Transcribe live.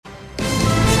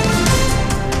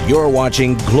You're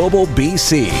watching Global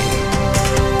BC.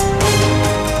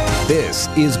 This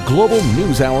is Global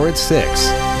News Hour at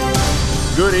 6.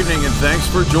 Good evening and thanks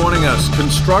for joining us.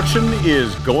 Construction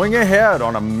is going ahead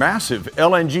on a massive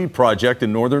LNG project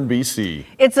in northern BC.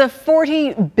 It's a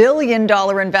 $40 billion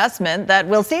investment that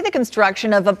will see the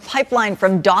construction of a pipeline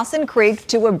from Dawson Creek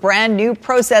to a brand new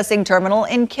processing terminal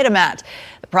in Kitimat.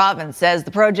 The province says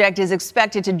the project is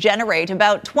expected to generate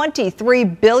about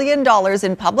 $23 billion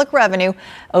in public revenue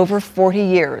over 40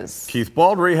 years. Keith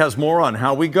Baldry has more on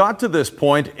how we got to this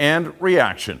point and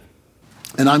reaction.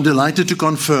 And I'm delighted to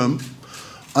confirm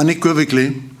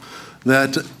unequivocally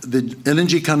that the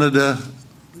LNG Canada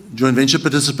joint venture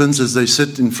participants, as they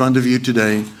sit in front of you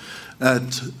today,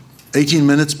 at 18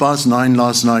 minutes past 9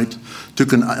 last night,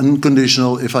 took an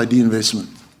unconditional FID investment.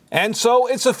 And so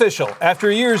it's official.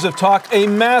 After years of talk, a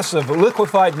massive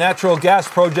liquefied natural gas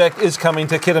project is coming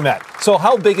to Kitimat. So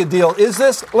how big a deal is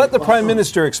this? Let the Prime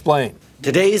Minister explain.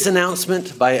 Today's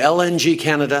announcement by LNG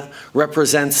Canada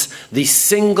represents the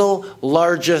single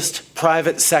largest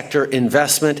private sector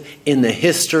investment in the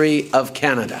history of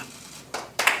Canada.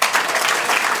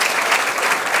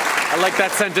 I like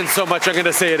that sentence so much, I'm going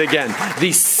to say it again.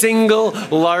 The single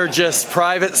largest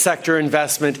private sector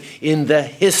investment in the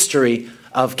history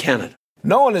of Canada.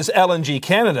 Known as LNG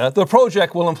Canada, the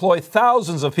project will employ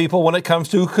thousands of people when it comes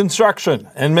to construction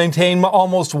and maintain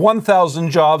almost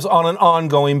 1,000 jobs on an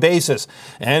ongoing basis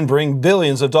and bring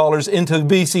billions of dollars into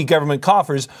BC government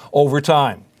coffers over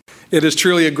time. It is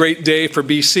truly a great day for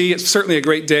BC. It's certainly a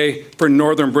great day for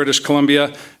northern British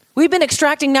Columbia. We've been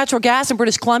extracting natural gas in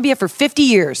British Columbia for 50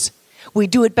 years. We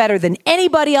do it better than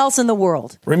anybody else in the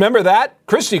world. Remember that?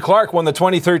 Christy Clark won the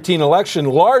 2013 election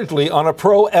largely on a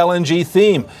pro-LNG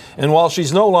theme. And while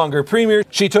she's no longer premier,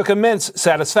 she took immense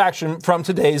satisfaction from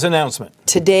today's announcement.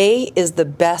 Today is the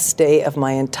best day of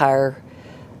my entire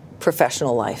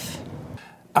professional life.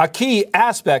 A key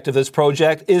aspect of this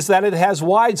project is that it has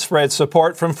widespread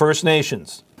support from First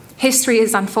Nations. History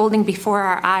is unfolding before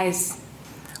our eyes.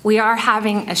 We are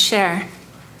having a share,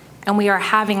 and we are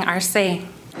having our say.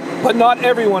 But not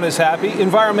everyone is happy.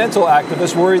 Environmental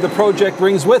activists worry the project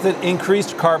brings with it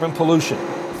increased carbon pollution.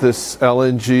 This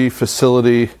LNG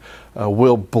facility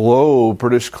will blow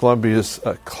British Columbia's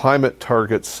climate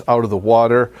targets out of the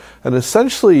water and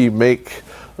essentially make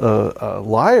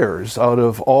liars out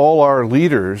of all our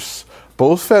leaders,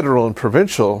 both federal and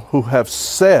provincial, who have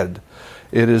said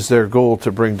it is their goal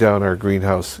to bring down our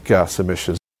greenhouse gas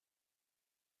emissions.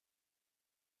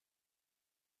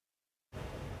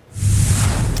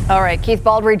 All right, Keith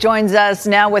Baldry joins us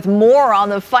now with more on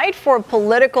the fight for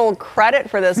political credit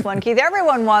for this one. Keith,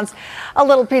 everyone wants a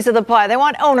little piece of the pie. They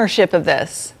want ownership of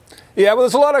this. Yeah, well,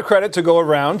 there's a lot of credit to go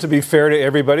around, to be fair to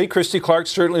everybody. Christy Clark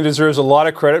certainly deserves a lot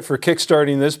of credit for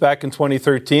kickstarting this back in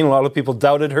 2013. A lot of people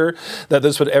doubted her that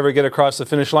this would ever get across the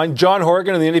finish line. John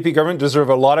Horgan and the NDP government deserve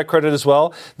a lot of credit as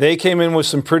well. They came in with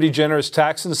some pretty generous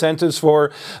tax incentives to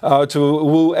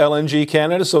woo LNG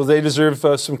Canada, so they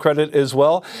deserve some credit as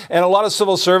well. And a lot of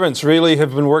civil servants really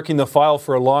have been working the file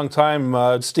for a long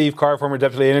time. Steve Carr, former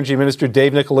Deputy Energy Minister,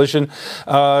 Dave Nicolishin,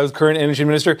 current Energy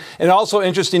Minister. And also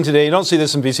interesting today, you don't see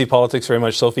this in BC politics very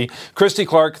much, Sophie. Christy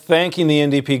Clark thanking the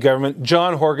NDP government.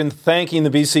 John Horgan thanking the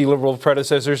BC Liberal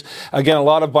predecessors. Again, a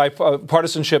lot of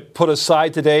bipartisanship put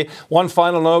aside today. One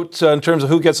final note in terms of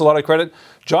who gets a lot of credit.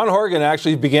 John Horgan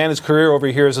actually began his career over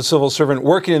here as a civil servant,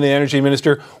 working in the Energy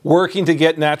Minister, working to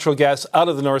get natural gas out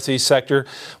of the Northeast sector.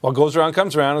 What goes around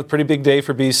comes around. A pretty big day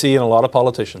for BC and a lot of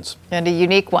politicians. And a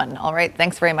unique one. All right.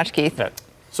 Thanks very much, Keith. Yeah.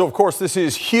 So, of course, this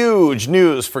is huge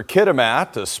news for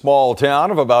Kitimat, a small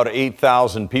town of about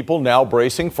 8,000 people now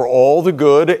bracing for all the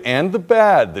good and the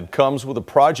bad that comes with a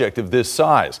project of this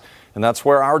size. And that's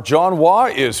where our John Waugh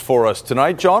is for us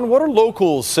tonight. John, what are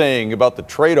locals saying about the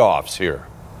trade-offs here?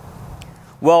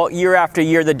 Well, year after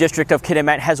year, the district of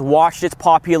Kitimat has watched its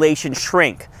population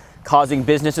shrink, causing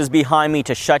businesses behind me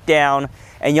to shut down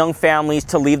and young families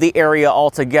to leave the area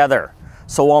altogether.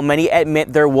 So while many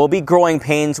admit there will be growing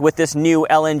pains with this new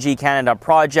LNG Canada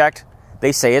project,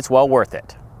 they say it's well worth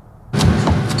it.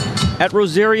 At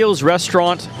Rosario's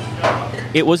restaurant,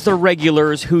 it was the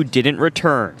regulars who didn't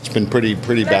return. It's been pretty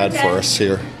bad for us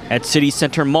here. At City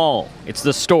Centre Mall, it's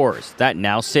the stores that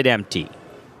now sit empty.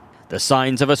 The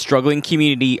signs of a struggling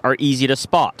community are easy to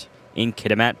spot in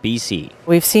Kitimat, BC.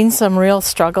 We've seen some real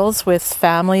struggles with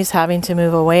families having to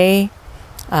move away,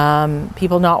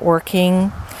 people not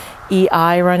working,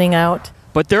 EI running out.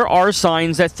 But there are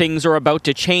signs that things are about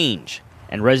to change,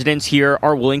 and residents here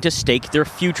are willing to stake their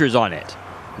futures on it,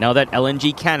 now that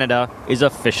LNG Canada is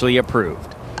officially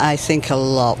approved. I think a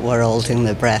lot were holding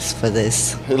their breath for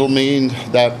this. It'll mean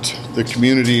that the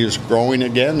community is growing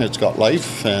again. It's got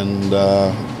life and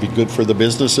be good for the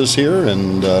businesses here,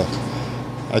 and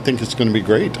I think it's going to be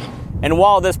great. And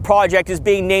while this project is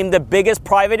being named the biggest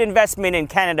private investment in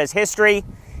Canada's history,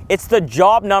 it's the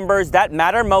job numbers that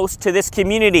matter most to this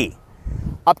community.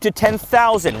 Up to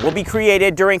 10,000 will be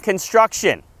created during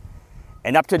construction,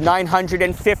 and up to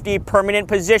 950 permanent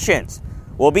positions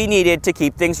will be needed to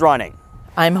keep things running.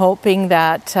 I'm hoping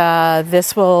that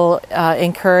this will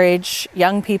encourage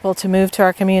young people to move to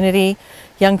our community,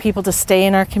 young people to stay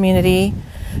in our community,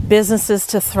 businesses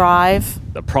to thrive.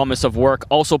 The promise of work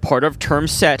also part of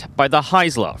terms set by the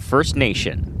Haisla First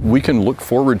Nation. We can look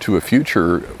forward to a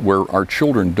future where our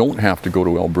children don't have to go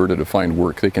to Alberta to find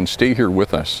work. They can stay here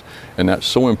with us, and that's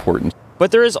so important.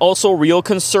 But there is also real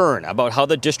concern about how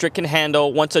the district can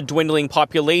handle once a dwindling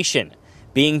population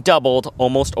being doubled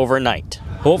almost overnight.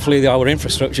 Hopefully our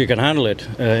infrastructure can handle it,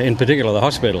 in particular the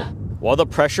hospital. While the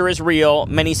pressure is real,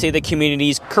 many say the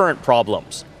community's current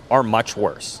problems are much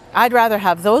worse. I'd rather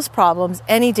have those problems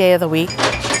any day of the week.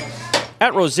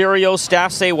 At Rosario,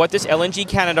 staff say what this LNG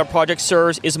Canada project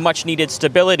serves is much needed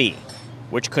stability,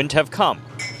 which couldn't have come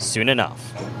soon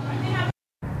enough.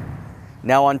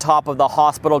 Now, on top of the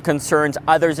hospital concerns,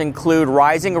 others include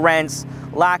rising rents,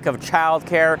 lack of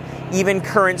childcare, even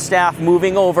current staff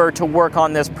moving over to work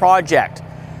on this project.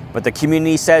 But the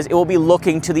community says it will be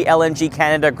looking to the LNG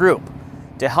Canada group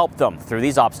to help them through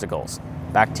these obstacles.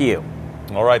 Back to you.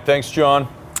 All right, thanks, John.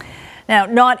 Now,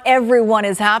 not everyone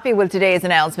is happy with today's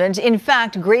announcement. In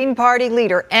fact, Green Party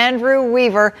leader Andrew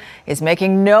Weaver is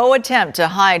making no attempt to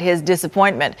hide his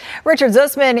disappointment. Richard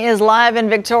Zussman is live in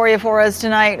Victoria for us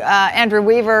tonight. Andrew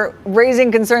Weaver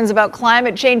raising concerns about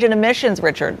climate change and emissions,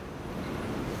 Richard.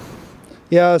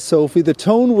 Yeah, Sophie, the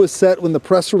tone was set when the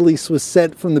press release was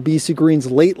sent from the BC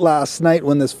Greens late last night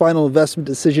when this final investment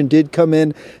decision did come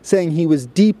in, saying he was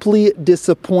deeply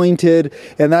disappointed,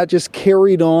 and that just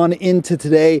carried on into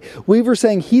today. Weaver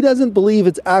saying he doesn't believe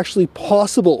it's actually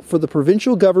possible for the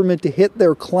provincial government to hit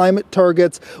their climate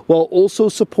targets while also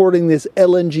supporting this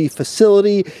LNG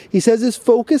facility. He says his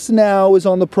focus now is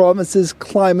on the province's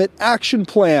climate action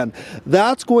plan.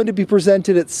 That's going to be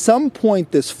presented at some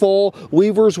point this fall.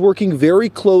 Weaver's working very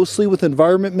closely with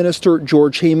Environment Minister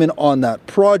George Heyman on that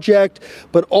project,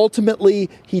 but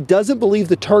ultimately he doesn't believe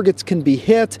the targets can be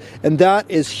hit, and that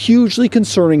is hugely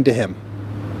concerning to him.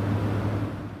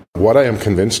 What I am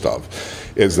convinced of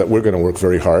is that we're going to work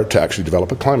very hard to actually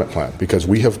develop a climate plan, because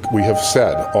we have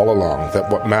said all along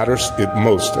that what matters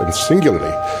most and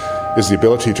singularly is the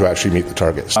ability to actually meet the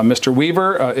targets. Mr.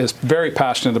 Weaver is very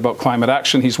passionate about climate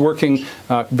action. He's working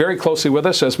very closely with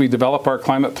us as we develop our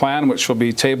climate plan, which will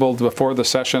be tabled before the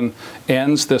session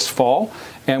ends this fall.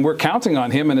 And we're counting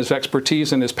on him and his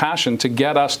expertise and his passion to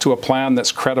get us to a plan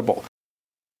that's credible.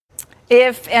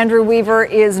 If Andrew Weaver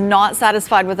is not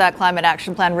satisfied with that climate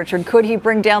action plan, Richard, could he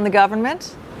bring down the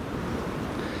government?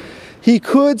 He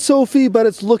could, Sophie, but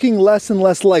it's looking less and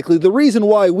less likely. The reason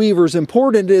why Weaver's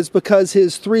important is because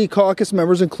his three caucus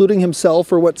members, including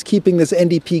himself, are what's keeping this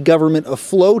NDP government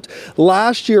afloat.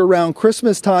 Last year, around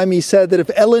Christmas time, he said that if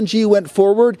LNG went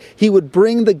forward, he would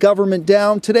bring the government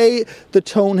down. Today, the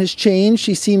tone has changed.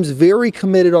 He seems very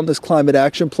committed on this climate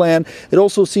action plan. It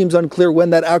also seems unclear when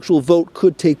that actual vote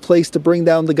could take place to bring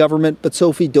down the government. But,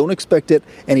 Sophie, don't expect it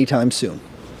anytime soon.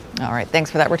 All right, thanks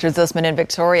for that, Richard Zussman in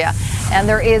Victoria. And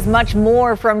there is much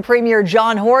more from Premier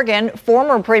John Horgan,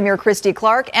 former Premier Christy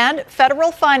Clark, and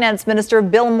Federal Finance Minister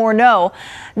Bill Morneau,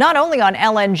 not only on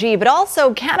LNG, but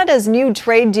also Canada's new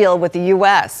trade deal with the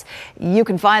U.S. You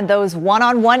can find those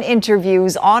one-on-one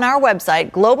interviews on our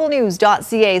website,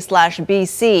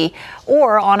 globalnews.ca/BC,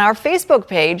 or on our Facebook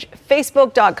page,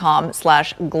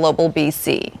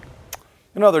 facebook.com/globalbc.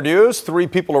 In other news, 3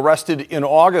 people arrested in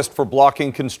August for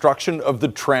blocking construction of the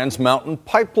Trans Mountain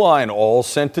Pipeline, all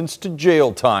sentenced to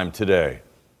jail time today.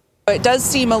 It does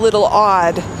seem a little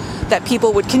odd that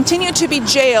people would continue to be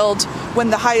jailed when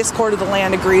the highest court of the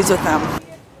land agrees with them.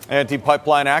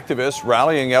 Anti-pipeline activists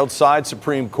rallying outside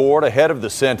Supreme Court ahead of the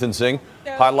sentencing,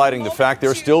 highlighting the fact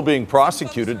they're still being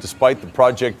prosecuted despite the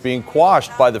project being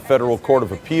quashed by the Federal Court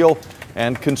of Appeal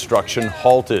and construction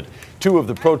halted. 2 of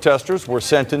the protesters were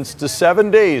sentenced to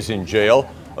 7 days in jail,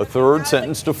 a third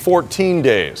sentenced to 14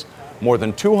 days. More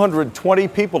than 220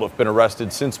 people have been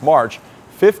arrested since March,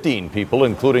 15 people,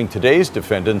 including today's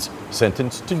defendants,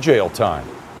 sentenced to jail time.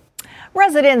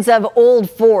 Residents of Old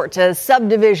Fort, a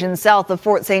subdivision south of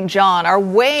Fort St. John, are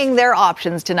weighing their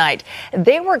options tonight.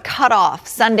 They were cut off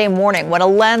Sunday morning when a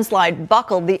landslide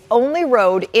buckled the only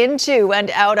road into and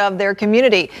out of their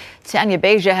community. Tanya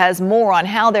Beja has more on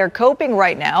how they're coping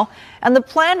right now and the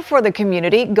plan for the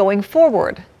community going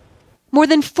forward. More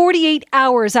than 48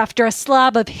 hours after a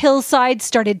slab of hillside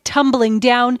started tumbling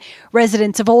down,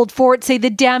 residents of Old Fort say the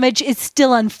damage is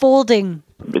still unfolding.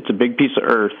 It's a big piece of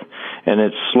earth, and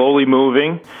it's slowly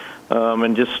moving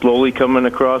and just slowly coming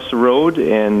across the road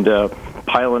and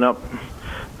piling up.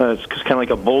 It's kind of like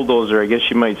a bulldozer, I guess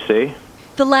you might say.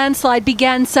 The landslide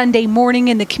began Sunday morning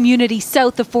in the community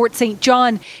south of Fort St.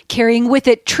 John, carrying with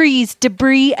it trees,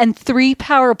 debris, and 3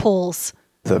 power poles.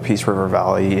 The Peace River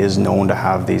Valley is known to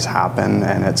have these happen,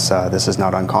 and this is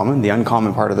not uncommon. The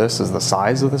uncommon part of this is the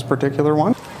size of this particular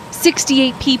one.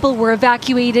 68 people were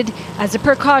evacuated. As a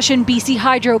precaution, BC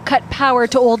Hydro cut power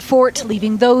to Old Fort,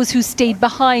 leaving those who stayed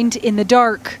behind in the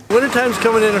dark. Wintertime's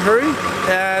coming in a hurry,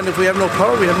 and if we have no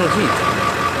power, we have no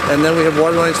heat. And then we have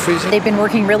water lines freezing. They've been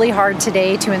working really hard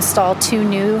today to install 2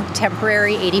 new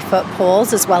temporary 80-foot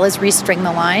poles, as well as restring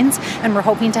the lines, and we're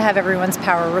hoping to have everyone's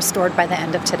power restored by the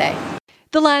end of today.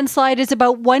 The landslide is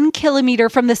about 1 kilometre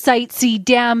from the Site C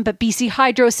dam, but BC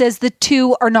Hydro says the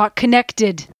two are not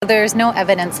connected. There's no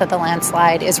evidence that the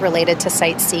landslide is related to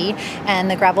Site C,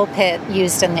 and the gravel pit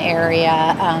used in the area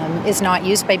is not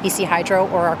used by BC Hydro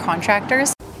or our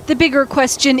contractors. The bigger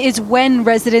question is when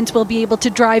residents will be able to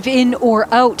drive in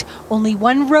or out. Only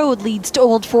one road leads to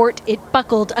Old Fort. It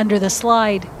buckled under the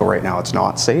slide. Right now it's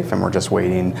not safe, and we're just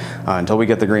waiting until we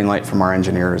get the green light from our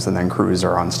engineers, and then crews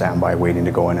are on standby waiting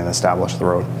to go in and establish the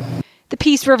road. The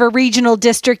Peace River Regional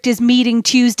District is meeting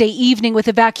Tuesday evening with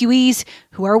evacuees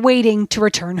who are waiting to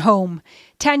return home.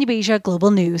 Tanya Beja,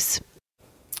 Global News.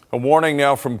 A warning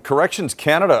now from Corrections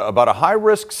Canada about a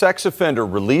high-risk sex offender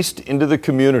released into the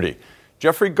community.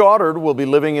 Jeffrey Goddard will be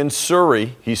living in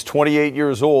Surrey. He's 28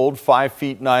 years old, 5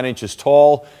 feet 9 inches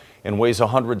tall, and weighs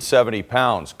 170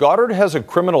 pounds. Goddard has a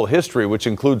criminal history which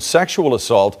includes sexual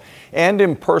assault and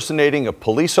impersonating a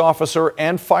police officer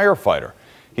and firefighter.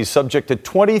 He's subject to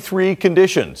 23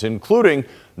 conditions, including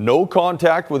no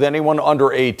contact with anyone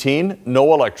under 18,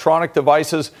 no electronic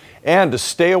devices, and to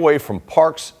stay away from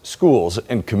parks, schools,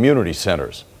 and community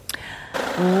centers.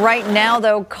 Right now,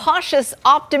 though, cautious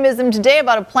optimism today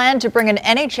about a plan to bring an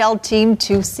NHL team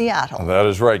to Seattle. That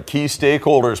is right. Key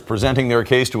stakeholders presenting their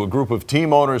case to a group of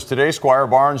team owners today. Squire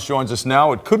Barnes joins us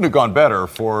now. It couldn't have gone better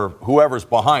for whoever's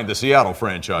behind the Seattle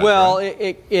franchise. Well,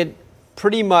 right? it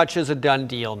pretty much is a done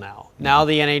deal now. Now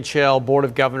the NHL Board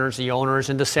of Governors, the owners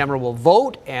in December will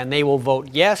vote, and they will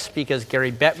vote yes because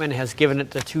Gary Bettman has given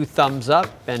it the 2 thumbs up.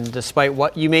 And despite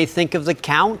what you may think of the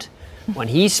count, when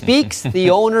he speaks, the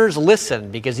owners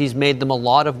listen because he's made them a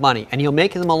lot of money. And he'll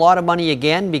make them a lot of money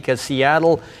again because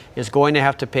Seattle is going to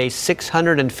have to pay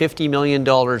 $650 million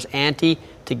ante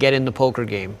to get in the poker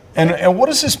game. And what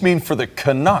does this mean for the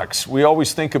Canucks? We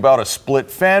always think about a split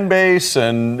fan base,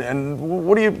 and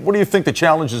what do you think the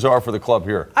challenges are for the club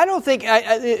here? I don't think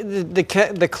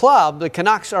the club, the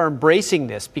Canucks, are embracing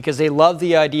this because they love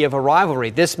the idea of a rivalry.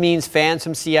 This means fans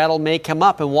from Seattle may come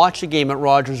up and watch a game at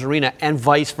Rogers Arena and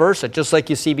vice versa, just like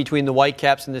you see between the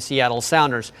Whitecaps and the Seattle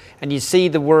Sounders. And you see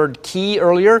the word key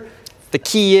earlier. The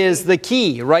key is the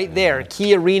key right there.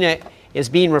 Key Arena is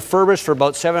being refurbished for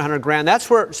about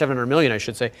 $700 million, I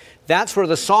should say. That's where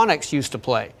the Sonics used to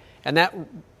play. And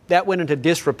that went into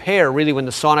disrepair, really, when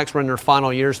the Sonics were in their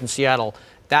final years in Seattle.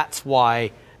 That's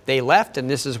why they left, and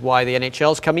this is why the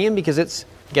NHL's coming in, because it's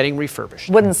getting refurbished.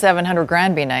 Wouldn't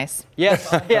 $700,000 be nice? Yes.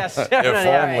 If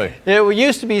only. It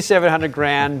used to be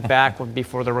 $700,000 back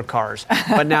before there were cars,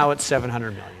 but now it's $700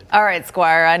 million. All right,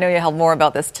 Squire, I know you have more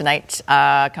about this tonight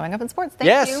coming up in sports. Thank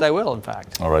you. Yes, I will, in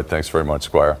fact. All right, thanks very much,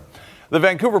 Squire. The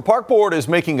Vancouver Park Board is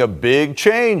making a big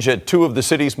change at 2 of the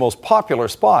city's most popular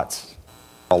spots.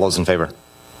 All those in favor?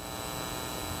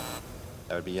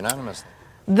 That would be unanimous.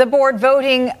 The board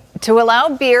voting to allow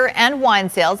beer and wine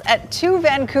sales at 2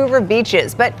 Vancouver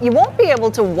beaches, but you won't be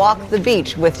able to walk the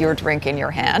beach with your drink in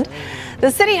your hand.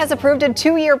 The city has approved a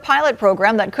 2-year pilot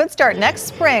program that could start next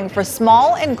spring for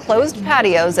small enclosed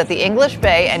patios at the English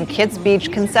Bay and Kits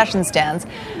Beach concession stands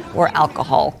where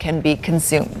alcohol can be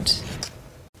consumed.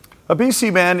 A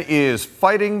BC man is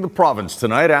fighting the province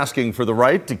tonight, asking for the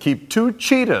right to keep 2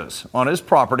 cheetahs on his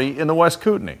property in the West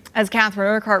Kootenay. As Catherine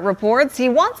Urquhart reports, he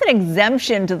wants an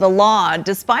exemption to the law,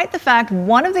 despite the fact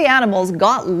one of the animals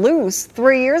got loose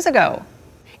 3 years ago.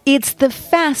 It's the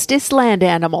fastest land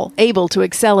animal, able to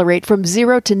accelerate from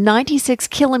 0 to 96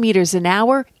 kilometers an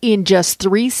hour in just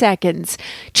 3 seconds.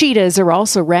 Cheetahs are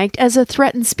also ranked as a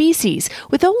threatened species,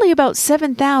 with only about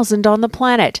 7,000 on the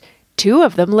planet. 2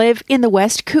 of them live in the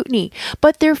West Kootenay,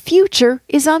 but their future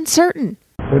is uncertain.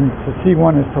 To see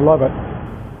one is to love it.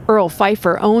 Earl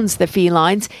Pfeiffer owns the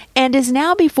felines and is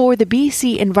now before the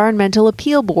BC Environmental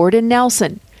Appeal Board in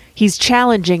Nelson. He's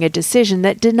challenging a decision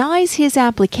that denies his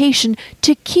application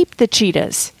to keep the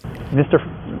cheetahs. Mr.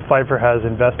 Pfeiffer has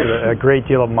invested a great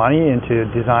deal of money into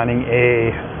designing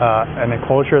an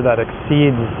enclosure that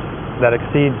exceeds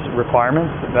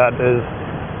requirements. That is,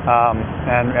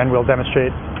 and will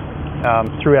demonstrate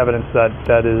through evidence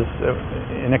that is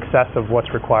in excess of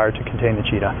what's required to contain the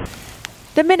cheetah.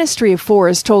 The Ministry of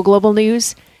Forests told Global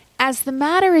News, as the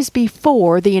matter is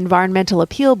before the Environmental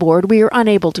Appeal Board, we are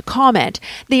unable to comment.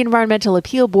 The Environmental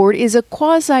Appeal Board is a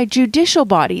quasi-judicial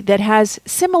body that has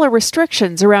similar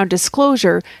restrictions around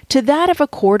disclosure to that of a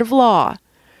court of law.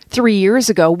 3 years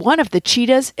ago, one of the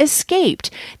cheetahs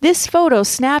escaped. This photo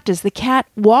snapped as the cat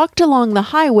walked along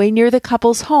the highway near the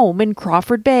couple's home in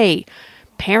Crawford Bay.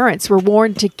 Parents were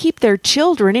warned to keep their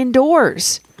children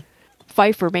indoors.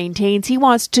 Pfeiffer maintains he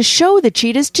wants to show the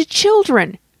cheetahs to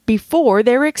children before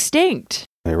they're extinct.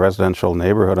 A residential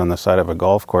neighborhood on the side of a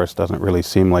golf course doesn't really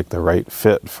seem like the right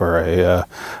fit for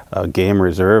a game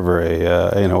reserve or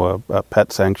a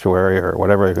pet sanctuary or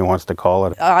whatever he wants to call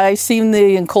it. I've seen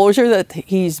the enclosure that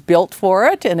he's built for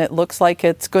it, and it looks like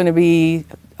it's going to be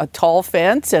a tall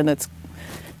fence, and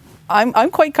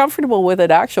I'm quite comfortable with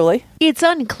it, actually. It's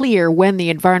unclear when the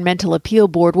Environmental Appeal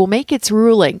Board will make its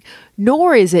ruling,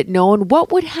 nor is it known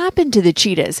what would happen to the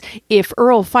cheetahs if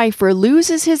Earl Pfeiffer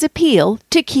loses his appeal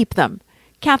to keep them.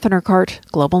 Catherine Urquhart,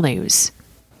 Global News.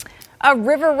 A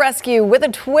river rescue with a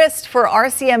twist for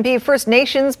RCMP First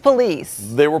Nations police.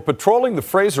 They were patrolling the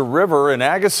Fraser River in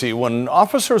Agassiz when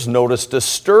officers noticed a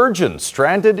sturgeon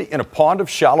stranded in a pond of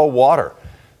shallow water.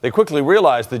 They quickly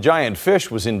realized the giant fish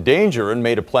was in danger and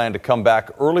made a plan to come back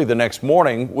early the next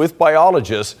morning with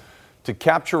biologists to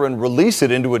capture and release it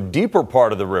into a deeper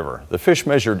part of the river. The fish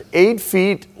measured 8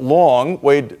 feet long,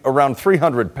 weighed around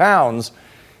 300 pounds,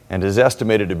 and is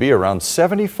estimated to be around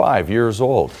 75 years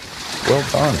old. Well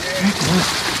done.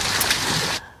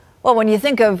 Well, when you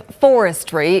think of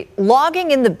forestry, logging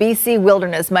in the BC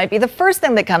wilderness might be the first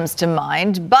thing that comes to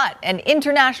mind, but an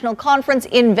international conference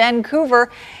in Vancouver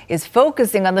is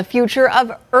focusing on the future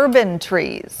of urban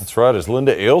trees. That's right. As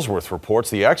Linda Aylesworth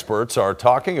reports, the experts are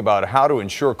talking about how to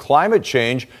ensure climate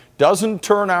change doesn't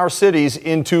turn our cities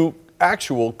into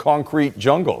actual concrete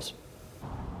jungles.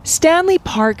 Stanley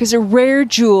Park is a rare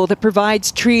jewel that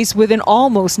provides trees with an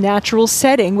almost natural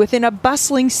setting within a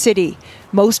bustling city.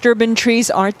 Most urban trees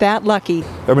aren't that lucky.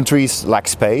 Urban trees lack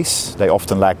space. They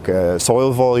often lack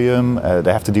soil volume.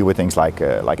 They have to deal with things like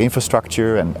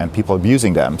infrastructure and people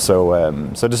abusing them. So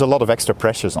there's a lot of extra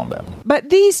pressures on them. But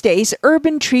these days,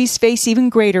 urban trees face even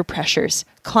greater pressures.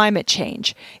 Climate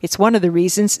change. It's one of the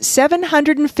reasons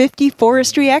 750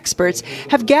 forestry experts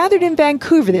have gathered in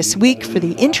Vancouver this week for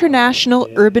the International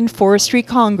Urban Forestry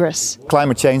Congress.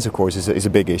 Climate change, of course, is a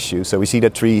big issue. So we see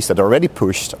that trees that are already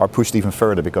pushed are pushed even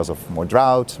further because of more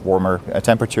drought, warmer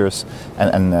temperatures,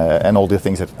 and all the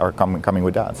things that are coming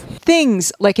with that.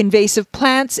 Things like invasive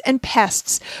plants and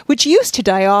pests, which used to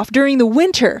die off during the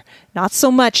winter. Not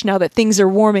so much now that things are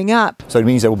warming up. So it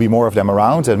means there will be more of them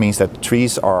around. That means that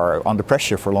trees are under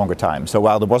pressure for a longer time. So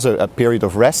while there was a period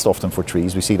of rest often for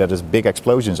trees, we see that there's big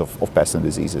explosions of pests and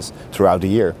diseases throughout the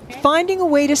year. Finding a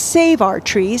way to save our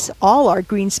trees, all our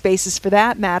green spaces for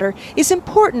that matter, is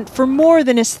important for more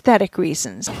than aesthetic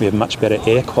reasons. We have much better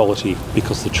air quality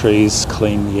because the trees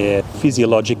clean the air.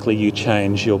 Physiologically, you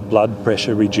change, your blood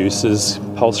pressure reduces,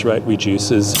 pulse rate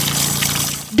reduces.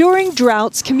 During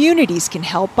droughts, communities can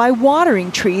help by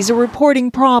watering trees or reporting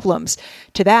problems.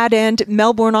 To that end,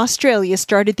 Melbourne, Australia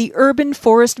started the Urban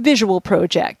Forest Visual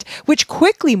Project, which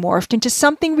quickly morphed into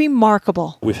something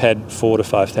remarkable. We've had 4,000 to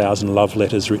 5,000 love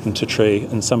letters written to tree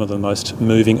and some of the most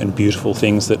moving and beautiful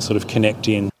things that sort of connect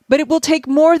in. But it will take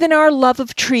more than our love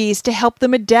of trees to help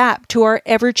them adapt to our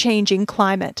ever-changing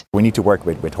climate. We need to work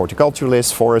with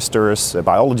horticulturalists, foresters,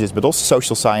 biologists, but also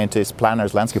social scientists,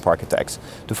 planners, landscape architects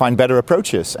to find better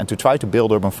approaches and to try to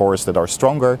build urban forests that are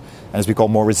stronger and, as we call,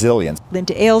 more resilient.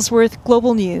 Linda Aylesworth,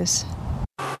 Global News.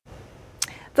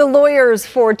 The lawyers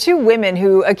for two women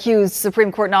who accused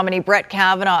Supreme Court nominee Brett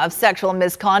Kavanaugh of sexual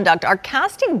misconduct are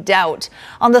casting doubt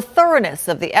on the thoroughness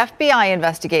of the FBI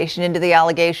investigation into the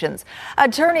allegations.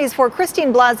 Attorneys for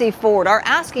Christine Blasey Ford are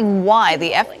asking why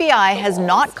the FBI has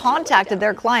not contacted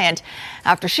their client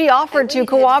after she offered to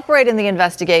cooperate in the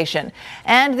investigation.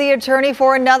 And the attorney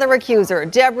for another accuser,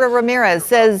 Deborah Ramirez,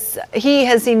 says he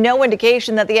has seen no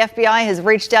indication that the FBI has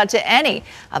reached out to any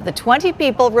of the 20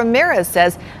 people Ramirez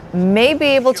says may be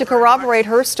able to corroborate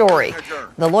her story.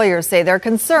 The lawyers say they're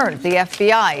concerned the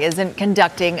FBI isn't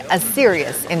conducting a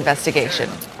serious investigation.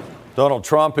 Donald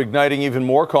Trump igniting even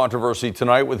more controversy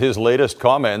tonight with his latest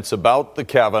comments about the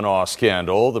Kavanaugh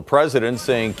scandal. The president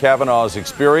saying Kavanaugh's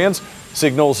experience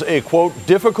signals a, quote,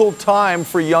 difficult time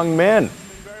for young men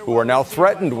who are now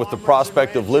threatened with the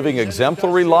prospect of living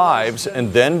exemplary lives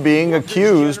and then being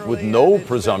accused with no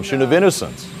presumption of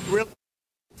innocence.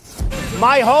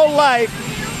 My whole life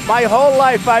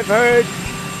I've heard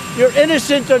you're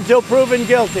innocent until proven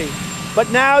guilty. But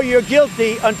now you're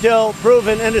guilty until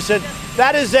proven innocent.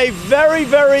 That is a very,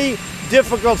 very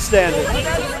difficult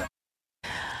standard.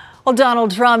 Well,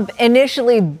 Donald Trump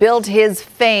initially built his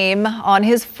fame on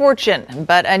his fortune,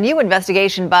 but a new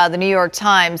investigation by the New York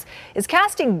Times is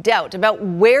casting doubt about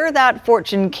where that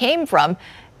fortune came from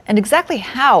and exactly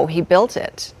how he built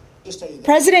it.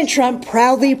 President Trump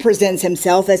proudly presents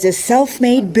himself as a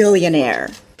self-made billionaire.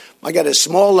 I got a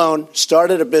small loan,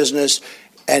 started a business,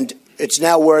 and it's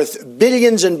now worth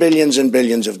billions and billions and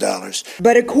billions of dollars.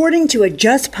 But according to a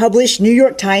just published New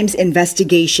York Times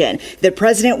investigation, the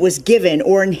president was given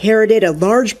or inherited a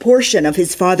large portion of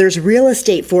his father's real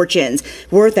estate fortunes,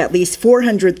 worth at least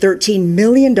 $413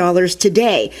 million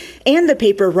today. And the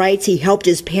paper writes he helped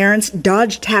his parents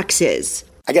dodge taxes.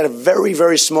 I got a very,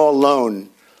 very small loan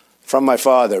from my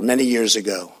father many years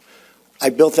ago.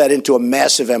 I built that into a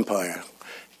massive empire,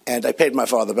 and I paid my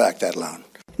father back that loan.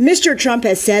 Mr. Trump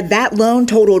has said that loan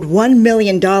totaled $1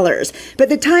 million, but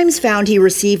the Times found he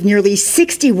received nearly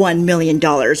 $61 million,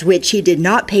 which he did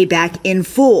not pay back in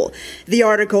full. The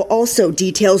article also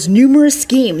details numerous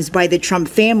schemes by the Trump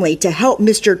family to help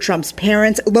Mr. Trump's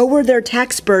parents lower their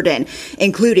tax burden,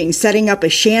 including setting up a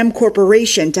sham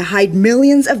corporation to hide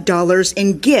millions of dollars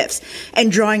in gifts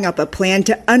and drawing up a plan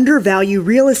to undervalue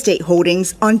real estate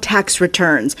holdings on tax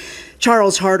returns.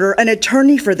 Charles Harder, an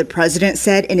attorney for the president,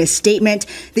 said in a statement,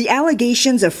 the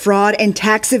allegations of fraud and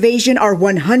tax evasion are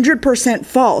 100%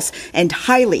 false and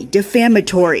highly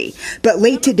defamatory. But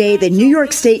late today, the New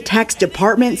York State Tax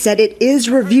Department said it is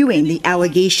reviewing the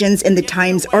allegations in the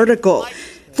Times article.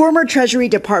 Former Treasury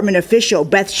Department official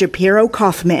Beth Shapiro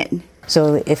Kaufman.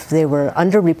 So if they were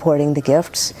underreporting the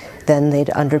gifts, then they'd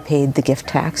underpaid the gift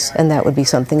tax, and that would be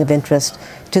something of interest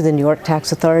to the New York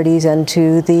tax authorities and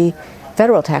to the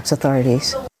federal tax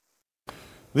authorities.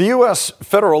 The U.S.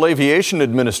 Federal Aviation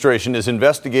Administration is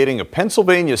investigating a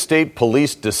Pennsylvania State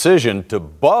Police decision to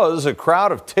buzz a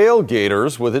crowd of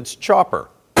tailgaters with its chopper.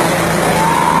 The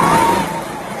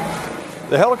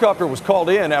helicopter was called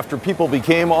in after people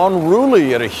became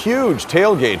unruly at a huge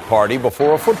tailgate party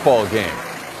before a football game.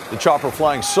 The chopper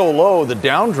flying so low, the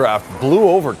downdraft blew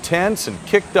over tents and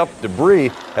kicked up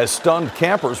debris as stunned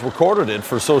campers recorded it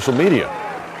for social media.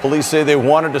 Police say they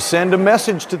wanted to send a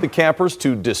message to the campers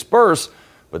to disperse,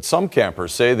 but some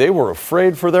campers say they were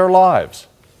afraid for their lives.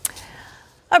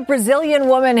 A Brazilian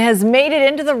woman has made it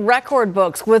into the record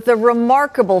books with a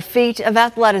remarkable feat of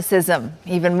athleticism.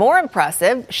 Even more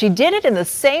impressive, she did it in the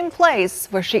same place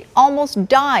where she almost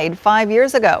died 5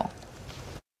 years ago.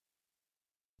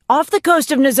 Off the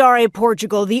coast of Nazaré,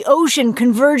 Portugal, the ocean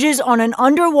converges on an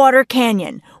underwater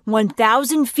canyon,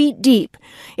 1,000 feet deep.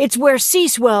 It's where sea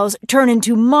swells turn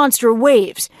into monster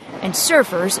waves, and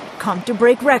surfers come to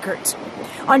break records.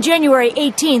 On January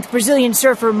 18th, Brazilian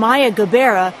surfer Maya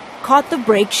Gabeira caught the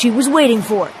break she was waiting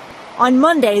for. On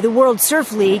Monday, the World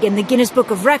Surf League and the Guinness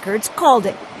Book of Records called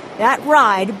it. That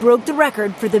ride broke the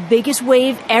record for the biggest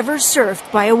wave ever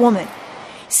surfed by a woman.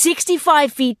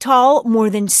 65 feet tall, more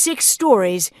than 6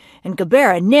 stories, and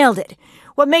Gabeira nailed it.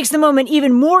 What makes the moment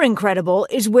even more incredible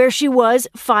is where she was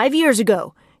 5 years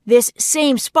ago. This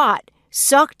same spot,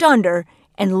 sucked under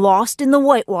and lost in the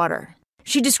whitewater.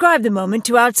 She described the moment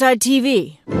to Outside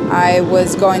TV. I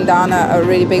was going down a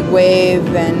really big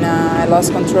wave and I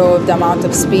lost control of the amount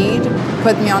of speed.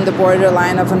 Put me on the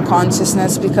borderline of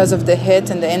unconsciousness because of the hit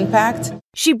and the impact.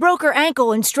 She broke her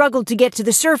ankle and struggled to get to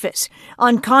the surface.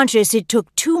 Unconscious, it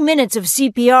took 2 minutes of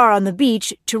CPR on the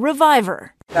beach to revive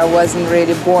her. I wasn't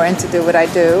really born to do what I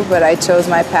do, but I chose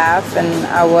my path and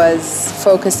I was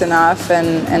focused enough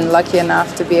and lucky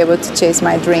enough to be able to chase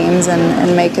my dreams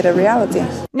and make it a reality.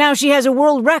 Now she has a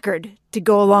world record to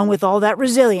go along with all that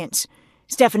resilience.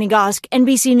 Stephanie Gosk,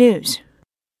 NBC News.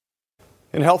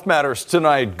 In Health Matters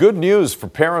tonight, good news for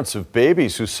parents of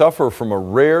babies who suffer from a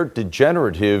rare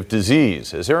degenerative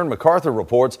disease. As Aaron MacArthur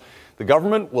reports, the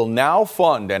government will now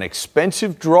fund an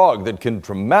expensive drug that can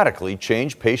dramatically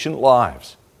change patient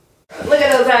lives. Look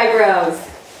at those eyebrows.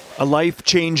 A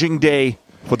life-changing day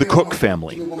for the Cook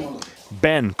family.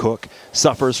 Ben Cook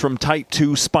suffers from type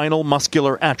 2 spinal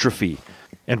muscular atrophy,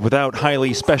 and without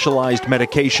highly specialized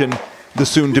medication, the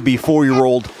soon-to-be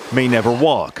 4-year-old may never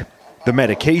walk. The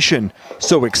medication,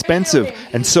 so expensive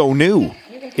and so new,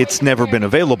 it's never been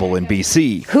available in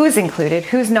BC. Who's included?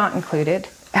 Who's not included?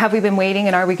 Have we been waiting,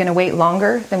 and are we going to wait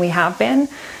longer than we have been?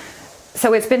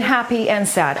 So it's been happy and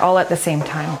sad all at the same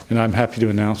time. And I'm happy to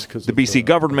announce the BC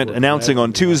government announcing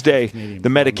on Tuesday the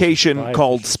medication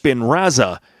called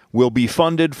Spinraza will be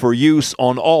funded for use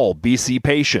on all BC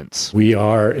patients. We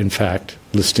are, in fact,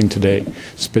 listing today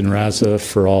Spinraza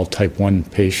for all type 1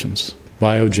 patients.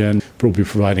 Biogen will be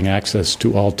providing access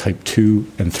to all type 2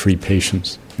 and 3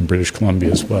 patients in British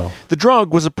Columbia as well. The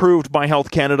drug was approved by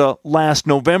Health Canada last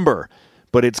November,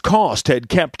 but its cost had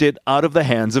kept it out of the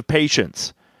hands of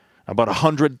patients. About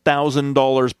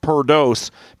 $100,000 per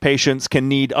dose. Patients can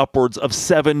need upwards of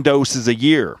 7 doses a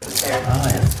year.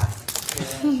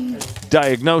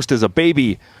 Diagnosed as a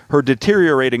baby, her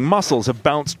deteriorating muscles have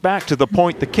bounced back to the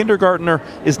point the kindergartner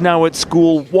is now at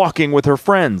school walking with her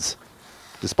friends.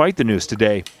 Despite the news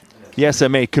today, the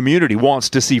SMA community wants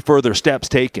to see further steps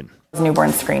taken.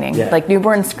 Newborn screening. Like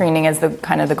newborn screening is the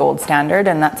kind of the gold standard,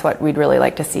 and that's what we'd really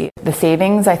like to see. The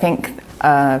savings, I think,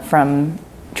 from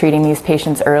treating these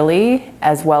patients early,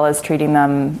 as well as treating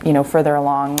them, further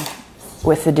along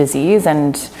with the disease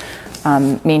and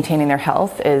maintaining their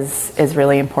health is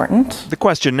really important. The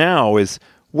question now is,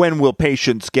 when will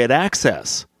patients get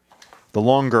access? The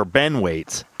longer Ben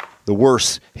waits, the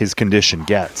worse his condition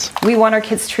gets. We want our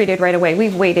kids treated right away.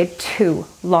 We've waited too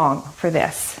long for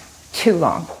this. Too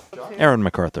long. Aaron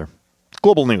MacArthur,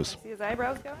 Global News.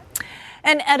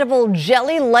 An edible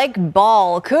jelly-like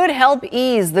ball could help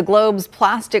ease the globe's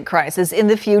plastic crisis in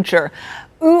the future.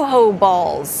 Uho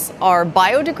balls are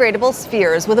biodegradable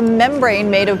spheres with a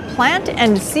membrane made of plant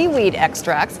and seaweed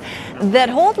extracts that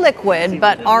hold liquid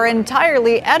but are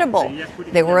entirely edible.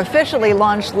 They were officially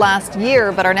launched last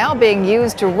year but are now being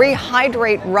used to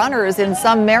rehydrate runners in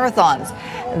some marathons.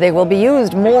 They will be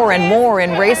used more and more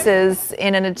in races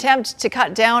in an attempt to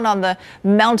cut down on the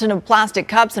mountain of plastic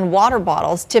cups and water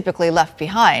bottles typically left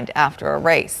behind after a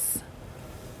race.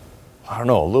 I don't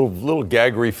know, a little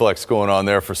gag reflex going on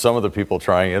there for some of the people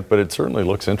trying it, but it certainly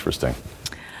looks interesting.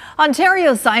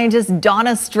 Ontario scientist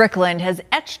Donna Strickland has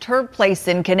etched her place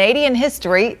in Canadian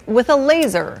history with a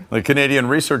laser. The Canadian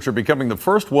researcher becoming the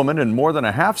first woman in more than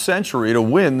a half century to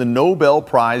win the Nobel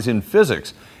Prize in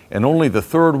Physics, and only the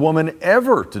third woman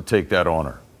ever to take that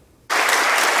honor.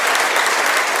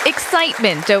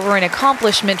 Excitement over an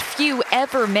accomplishment few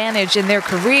ever manage in their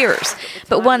careers,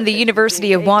 but one the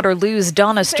University of Waterloo's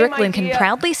Donna Strickland can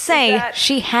proudly say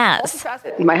she has.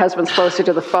 My husband's closer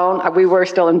to the phone. We were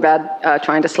still in bed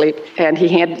trying to sleep, and he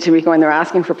handed it to me going, they're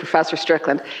asking for Professor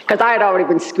Strickland, because I had already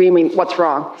been screaming, what's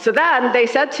wrong? So then they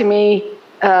said to me,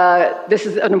 this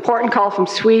is an important call from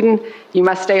Sweden. You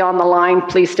must stay on the line.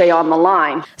 Please stay on the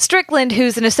line. Strickland,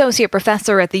 who's an associate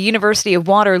professor at the University of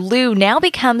Waterloo, now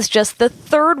becomes just the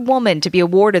third woman to be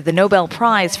awarded the Nobel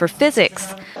Prize for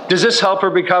Physics. Does this help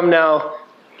her become now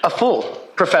a full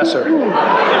professor?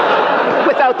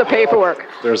 Without the paperwork.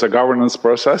 There's a governance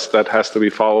process that has to be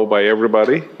followed by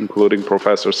everybody, including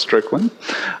Professor Strickland.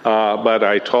 But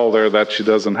I told her that she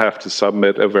doesn't have to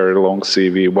submit a very long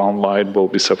CV. One line will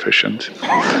be sufficient.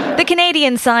 The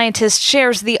Canadian scientist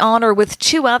shares the honor with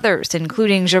two others,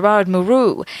 including Gerard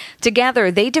Mourou.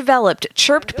 Together, they developed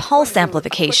chirped pulse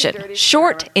amplification,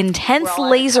 short, intense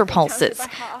laser pulses.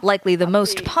 Likely the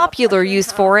most popular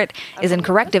use for it is in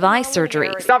corrective eye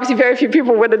surgery. Obviously, very few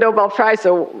people win the Nobel Prize,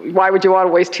 so why would you want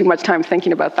to waste too much time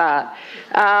thinking about that?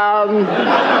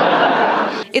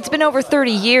 It's been over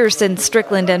 30 years since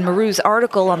Strickland and Mourou's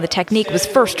article on the technique was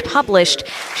first published.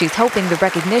 She's hoping the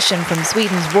recognition from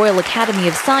Sweden's Royal Academy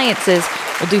of Sciences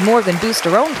will do more than boost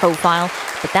her own profile,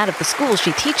 but that of the school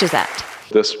she teaches at.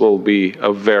 This will be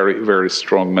a very, very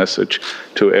strong message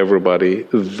to everybody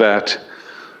that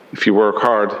if you work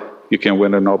hard, you can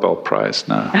win a Nobel Prize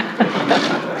now.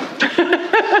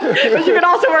 But you can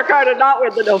also work hard and not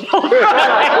win the Nobel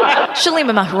Prize.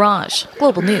 Shalima Maharaj,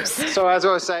 Global News. So as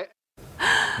I was saying...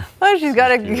 Well, she's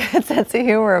got a good sense of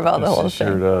humor about the whole thing. She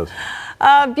sure does.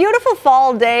 Beautiful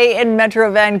fall day in Metro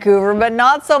Vancouver, but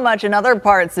not so much in other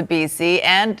parts of BC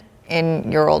and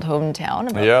in your old hometown,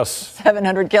 about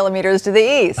 700 kilometers to the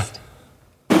east.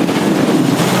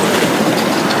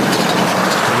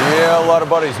 Well, a lot of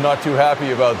buddies not too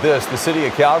happy about this. The city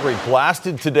of Calgary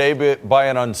blasted today by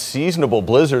an unseasonable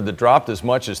blizzard that dropped as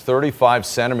much as 35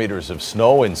 centimeters of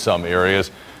snow in some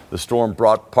areas. The storm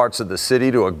brought parts of the city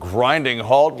to a grinding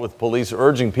halt, with police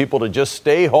urging people to just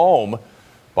stay home.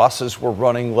 Buses were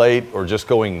running late or just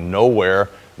going nowhere.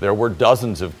 There were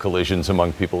dozens of collisions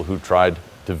among people who tried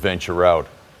to venture out.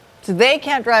 So they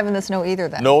can't drive in the snow either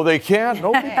then? No, they can't.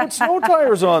 Nobody put snow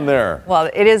tires on there. Well,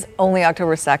 it is only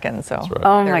October 2nd, so. That's right.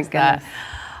 Oh my goodness.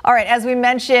 All right, as we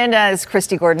mentioned, as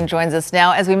Christy Gordon joins us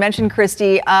now, as we mentioned,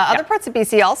 Christy, other parts of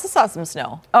BC also saw some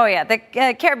snow. Oh, yeah. The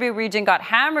Cariboo region got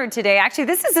hammered today. Actually,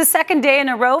 this is the second day in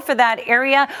a row for that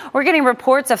area. We're getting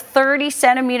reports of 30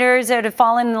 centimeters that have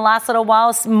fallen in the last little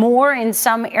while, more in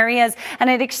some areas. And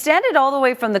it extended all the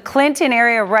way from the Clinton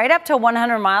area right up to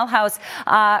 100 Mile House.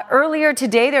 Earlier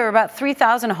today, there were about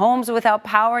 3,000 homes without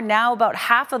power. Now about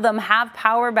half of them have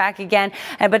power back again.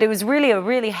 But it was really a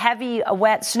really heavy,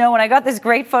 wet snow. And I got this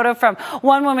great photo from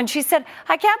one woman. She said,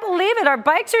 I can't believe it. Our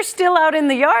bikes are still out in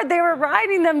the yard. They were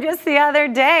riding them just the other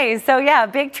day. So yeah,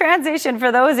 big transition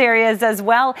for those areas as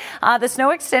well. The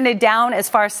snow extended down as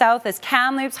far south as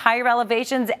Kamloops, higher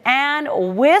elevations, and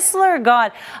Whistler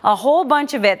got a whole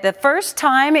bunch of it. The first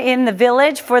time in the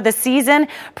village for the season.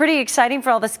 Pretty exciting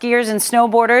for all the skiers and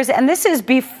snowboarders. And this is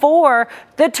before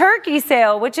the turkey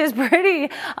sale, which is pretty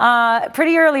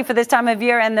early for this time of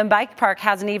year. And the bike park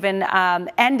hasn't even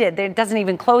ended. It doesn't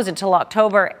even close until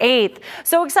October 8th.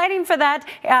 So exciting for that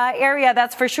area,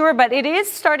 that's for sure. But it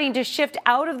is starting to shift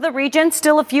out of the region.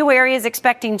 Still a few areas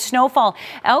expecting snowfall.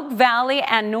 Elk Valley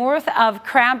and north of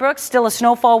Cranbrook, still a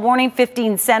snowfall warning,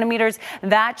 15 centimeters.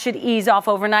 That should ease off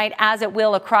overnight, as it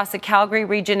will across the Calgary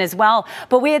region as well.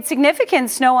 But we had significant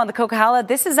snow on the Coquihalla.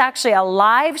 This is actually a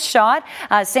live shot.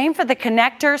 Same for the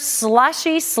connector.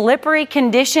 Slushy, slippery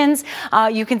conditions.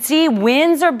 You can see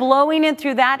winds are blowing in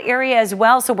through that area as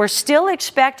well. So we're still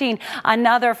expecting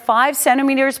another 5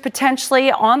 centimeters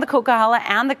potentially on the Coquihalla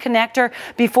and the connector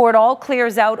before it all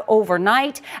clears out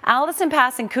overnight. Allison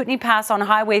Pass and Kootenay Pass on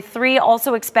Highway 3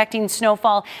 also expecting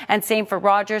snowfall, and same for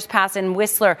Rogers Pass and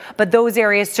Whistler. But those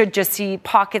areas should just see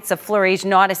pockets of flurries,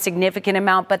 not a significant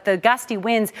amount, but the gusty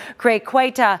winds create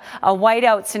quite a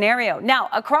whiteout scenario. Now,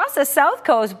 across the south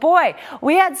coast, boy,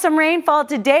 we had some rainfall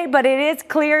today, but it is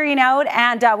clearing out,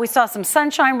 and we saw some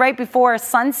sunshine right before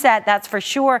sunset, that's for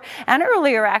sure, and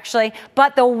earlier actually,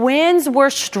 but the winds were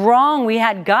strong. We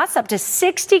had gusts up to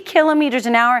 60 kilometers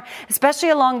an hour, especially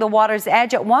along the water's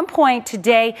edge. At one point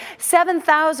today,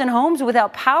 7,000 homes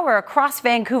without power across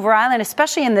Vancouver Island,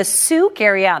 especially in the Souk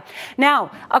area.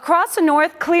 Now, across the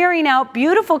north, clearing out,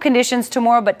 beautiful conditions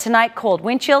tomorrow, but tonight cold.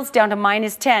 Wind chills down to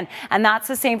 -10, and that's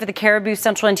the same for the Cariboo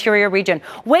Central Interior region.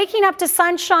 Waking up to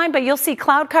sunshine, but you'll see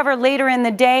cloud cover later in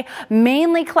the day.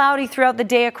 Mainly cloudy throughout the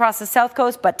day across the south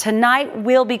coast, but tonight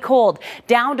will be cold.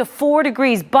 Down to 4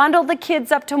 degrees. Bundle the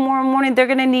kids up tomorrow morning. They're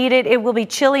going to need it. It will be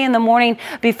chilly in the morning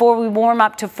before we warm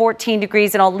up to 14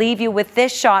 degrees. And I'll leave you with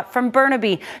this shot from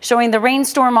Burnaby, showing the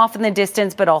rainstorm off in the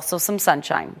distance, but also some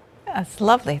sunshine. That's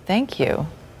lovely. Thank you.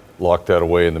 Lock that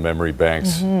away in the memory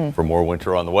banks for more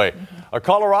winter on the way. A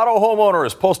Colorado homeowner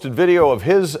has posted video of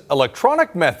his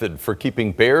electronic method for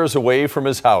keeping bears away from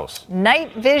his house.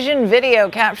 Night vision video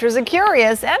captures a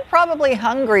curious and probably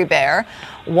hungry bear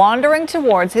wandering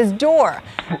towards his door.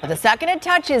 But the second it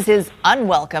touches his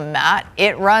unwelcome mat,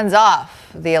 it runs off.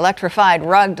 The electrified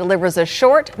rug delivers a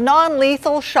short,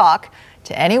 non-lethal shock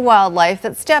to any wildlife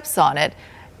that steps on it,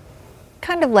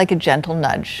 kind of like a gentle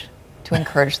nudge to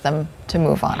encourage them to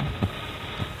move on.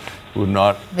 Would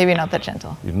not. Maybe not that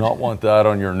gentle. You'd not want that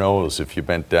on your nose if you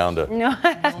bent down to no.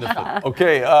 sniff it.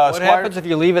 Okay. What happens if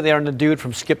you leave it there and the dude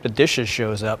from Skip the Dishes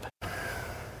shows up?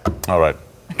 All right.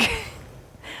 Okay.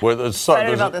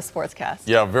 Excited about this sportscast.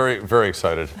 Yeah, very, very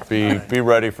excited. Be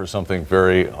ready for something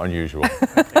very unusual.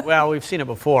 Well, we've seen it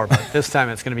before, but this time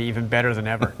it's going to be even better than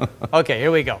ever. Okay,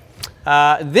 here we go.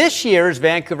 This year's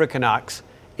Vancouver Canucks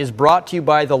is brought to you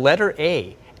by the letter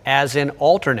A, as in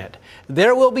alternate.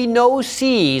 There will be no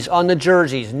C's on the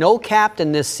jerseys, no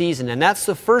captain this season, and that's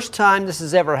the first time this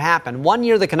has ever happened. One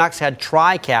year the Canucks had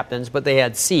tri-captains, but they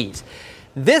had C's.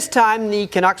 This time the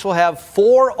Canucks will have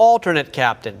 4 alternate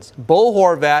captains. Bo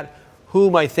Horvat,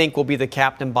 whom I think will be the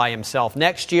captain by himself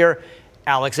next year,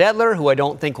 Alex Edler, who I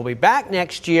don't think will be back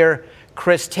next year,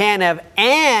 Chris Tanev,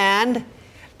 and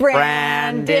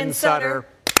Brandon Sutter.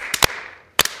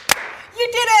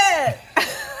 You did it!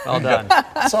 Well done.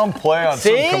 Some play on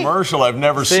some commercial I've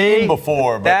never seen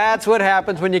before. But that's what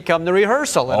happens when you come to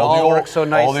rehearsal. It all works so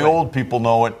nicely. All the old people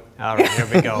know it. All right, here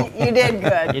we go. You did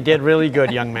good. You did really good,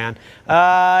 young man.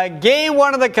 Game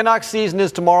 1 of the Canucks season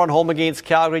is tomorrow at home against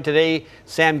Calgary. Today,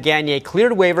 Sam Gagner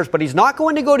cleared waivers, but he's not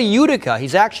going to go to Utica.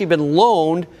 He's actually been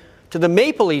loaned to the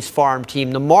Maple Leafs farm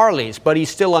team, the Marlies, but he's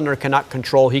still under Canuck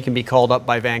control. He can be called up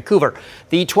by Vancouver.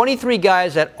 The 23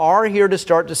 guys that are here to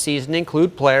start the season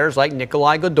include players like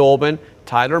Nikolai Goldobin,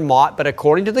 Tyler Mott, but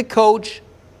according to the coach,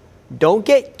 don't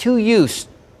get too used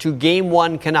to Game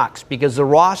 1 Canucks because the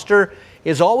roster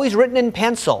is always written in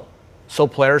pencil, so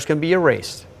players can be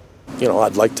erased. You know,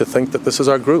 I'd like to think that this is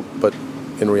our group, but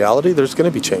in reality, there's going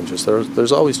to be changes.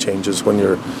 There's always changes when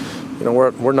you're, you know,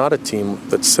 we're not a team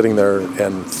that's sitting there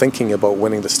and thinking about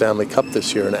winning the Stanley Cup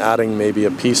this year and adding maybe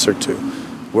a piece or two.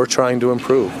 We're trying to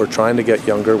improve. We're trying to get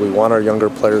younger. We want our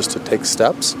younger players to take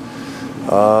steps,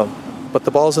 but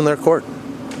the ball's in their court.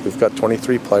 We've got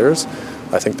 23 players.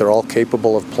 I think they're all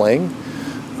capable of playing.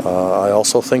 I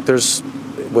also think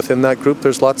within that group,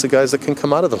 there's lots of guys that can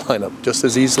come out of the lineup just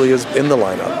as easily as in the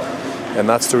lineup. And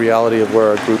that's the reality of where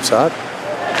our group's at.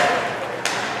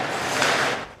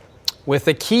 With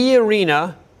the Key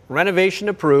Arena renovation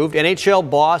approved, NHL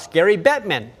boss Gary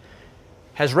Bettman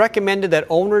has recommended that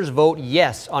owners vote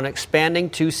yes on expanding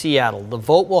to Seattle. The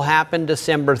vote will happen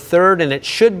December 3rd, and it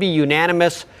should be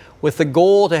unanimous with the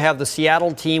goal to have the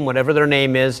Seattle team, whatever their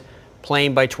name is,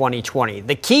 playing by 2020.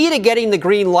 The key to getting the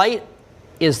green light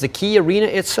is the Key Arena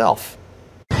itself.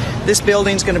 This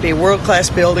building's going to be a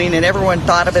world-class building, and everyone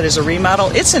thought of it as a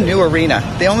remodel. It's a new arena.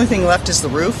 The only thing left is the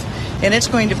roof, and it's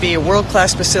going to be a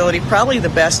world-class facility, probably the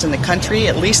best in the country,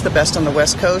 at least the best on the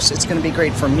West Coast. It's going to be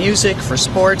great for music, for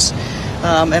sports,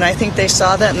 and I think they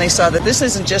saw that, and they saw that this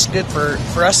isn't just good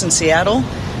for us in Seattle.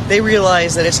 They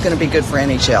realize that it's going to be good for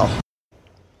NHL.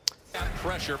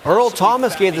 Earl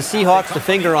Thomas gave the Seahawks the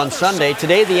finger on Sunday.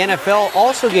 Today, the NFL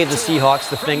also gave the Seahawks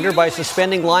the finger by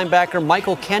suspending linebacker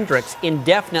Michael Kendricks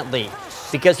indefinitely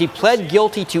because he pled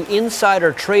guilty to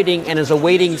insider trading and is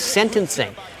awaiting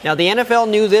sentencing. Now, the NFL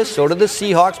knew this, so did the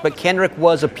Seahawks, but Kendrick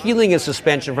was appealing his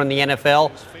suspension from the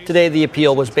NFL. Today, the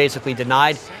appeal was basically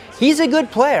denied. He's a good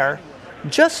player,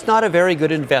 just not a very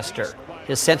good investor.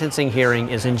 His sentencing hearing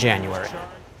is in January.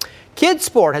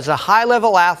 Kidsport has a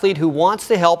high-level athlete who wants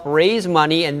to help raise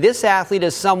money, and this athlete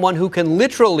is someone who can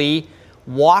literally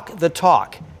walk the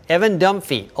talk. Evan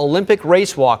Dunphy, Olympic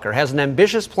race walker, has an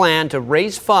ambitious plan to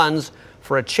raise funds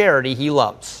for a charity he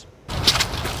loves.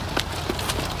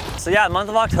 So the month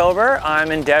of October, I'm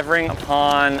endeavoring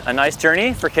upon a nice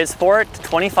journey for Kidsport,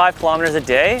 25 kilometers a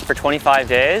day for 25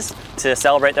 days to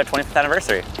celebrate their 25th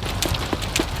anniversary.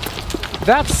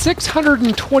 That's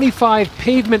 625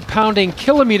 pavement-pounding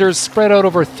kilometers spread out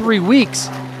over 3 weeks.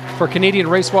 For Canadian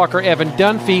racewalker Evan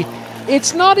Dunphy,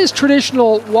 it's not his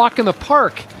traditional walk in the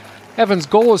park. Evan's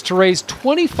goal is to raise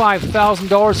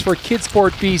 $25,000 for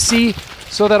Kidsport BC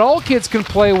so that all kids can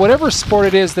play whatever sport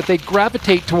it is that they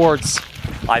gravitate towards.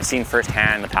 I've seen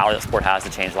firsthand the power that sport has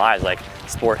to change lives. Like,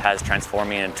 sport has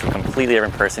transformed me into a completely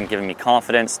different person, giving me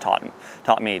confidence, taught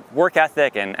me work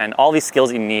ethic, and all these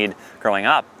skills you need growing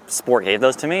up. Sport gave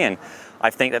those to me, and I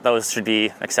think that those should be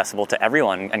accessible to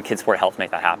everyone, and Kidsport helps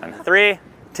make that happen. 3,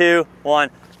 2, 1,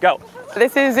 go.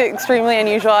 This is extremely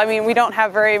unusual. I mean, we don't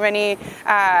have very many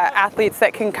athletes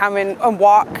that can come and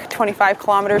walk 25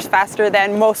 kilometers faster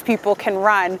than most people can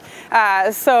run.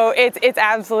 So it's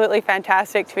absolutely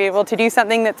fantastic to be able to do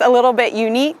something that's a little bit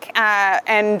unique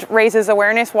and raises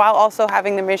awareness while also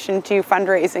having the mission to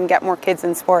fundraise and get more kids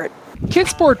in sport.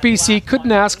 Kidsport BC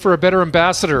couldn't ask for a better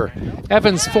ambassador.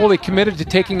 Evan's fully committed to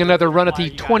taking another run at the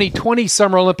 2020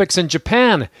 Summer Olympics in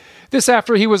Japan. This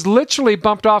after he was literally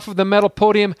bumped off of the medal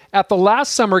podium at the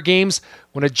last Summer Games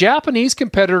when a Japanese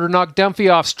competitor knocked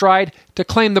Dunphy off stride to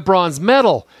claim the bronze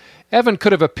medal. Evan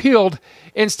could have appealed.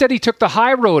 Instead, he took the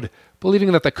high road,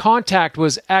 believing that the contact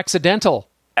was accidental.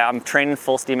 I'm training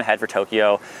full steam ahead for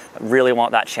Tokyo. I really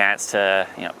want that chance to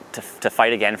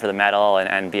fight again for the medal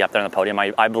and be up there on the podium.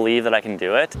 I believe that I can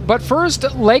do it. But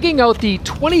first, legging out the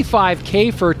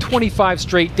 25K for 25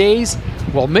 straight days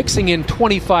while mixing in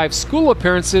 25 school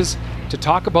appearances to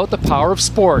talk about the power of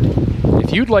sport.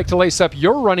 If you'd like to lace up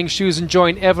your running shoes and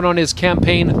join Evan on his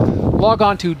campaign, log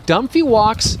on to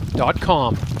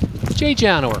DunphyWalks.com. Jay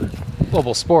Janower,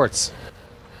 Global Sports.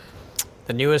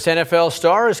 The newest NFL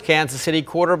star is Kansas City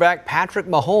quarterback Patrick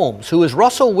Mahomes, who is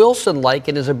Russell Wilson-like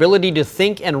in his ability to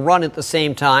think and run at the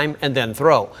same time and then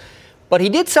throw. But he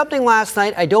did something last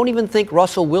night I don't even think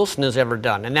Russell Wilson has ever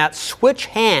done, and that's switch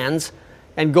hands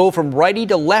and go from righty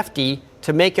to lefty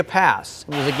to make a pass.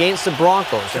 It was against the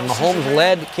Broncos, and Mahomes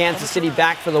led Kansas City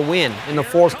back for the win in the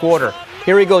fourth quarter.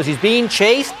 Here he goes. He's being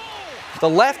chased. The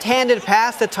left-handed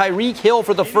pass to Tyreek Hill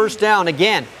for the first down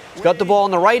again. He's got the ball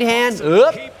in the right hand.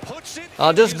 Oop.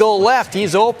 I'll just go left.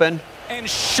 He's open. And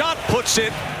shot puts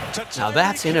it. Now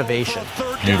that's innovation.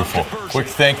 Beautiful. Quick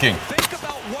thinking.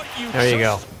 There you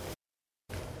go.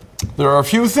 There are a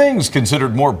few things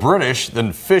considered more British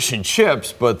than fish and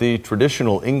chips, but the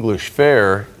traditional English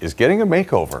fare is getting a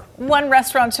makeover. One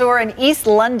restaurateur in East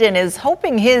London is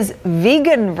hoping his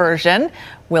vegan version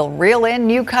will reel in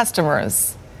new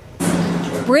customers.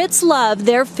 Brits love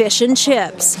their fish and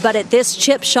chips, but at this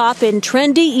chip shop in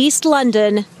trendy East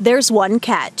London, there's one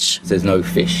catch. There's no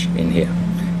fish in here.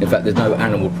 In fact, there's no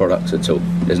animal products at all.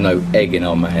 There's no egg in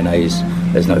our mayonnaise.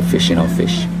 There's no fish in our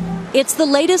fish. It's the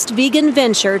latest vegan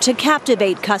venture to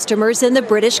captivate customers in the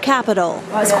British capital.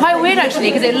 Well, it's quite weird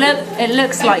actually because it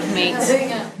looks like meat.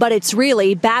 But it's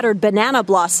really battered banana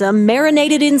blossom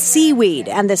marinated in seaweed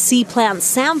and the sea plant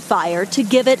samphire to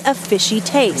give it a fishy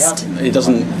taste. It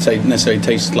doesn't necessarily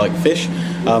taste like fish,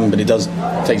 but it does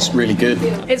taste really good.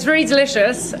 It's really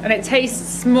delicious and it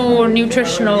tastes more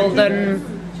nutritional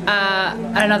than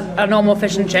a normal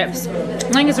fish and chips.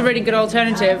 I think it's a really good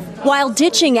alternative. While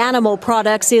ditching animal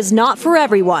products is not for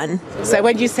everyone. So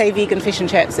when you say vegan fish and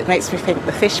chips, it makes me think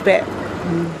the fish bit.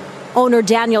 Owner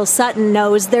Daniel Sutton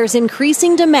knows there's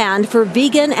increasing demand for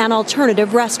vegan and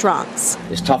alternative restaurants.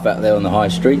 It's tough out there on the high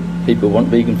street. People want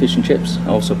vegan fish and chips.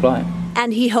 I'll supply it.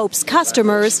 And he hopes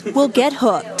customers will get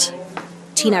hooked.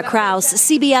 Tina Kraus,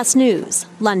 CBS News,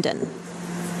 London.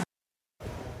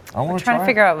 I'm trying to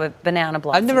figure out what banana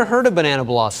blossom. I've never heard of banana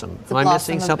blossom. Am I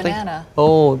missing something? Banana.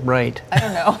 Oh, right. I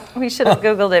don't know. We should have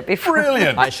Googled it before.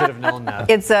 Brilliant. I should have known that.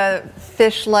 It's a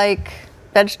fish-like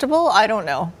vegetable? I don't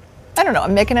know.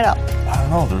 I'm making it up. I don't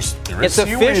know. There is it's a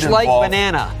fish-like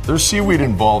banana. There's seaweed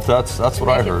involved. That's what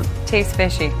I heard. Tastes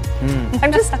fishy.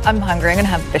 I'm hungry. I'm going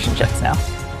to have fish and chips now.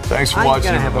 Thanks for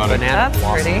watching, everybody. Banana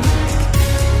That's pretty.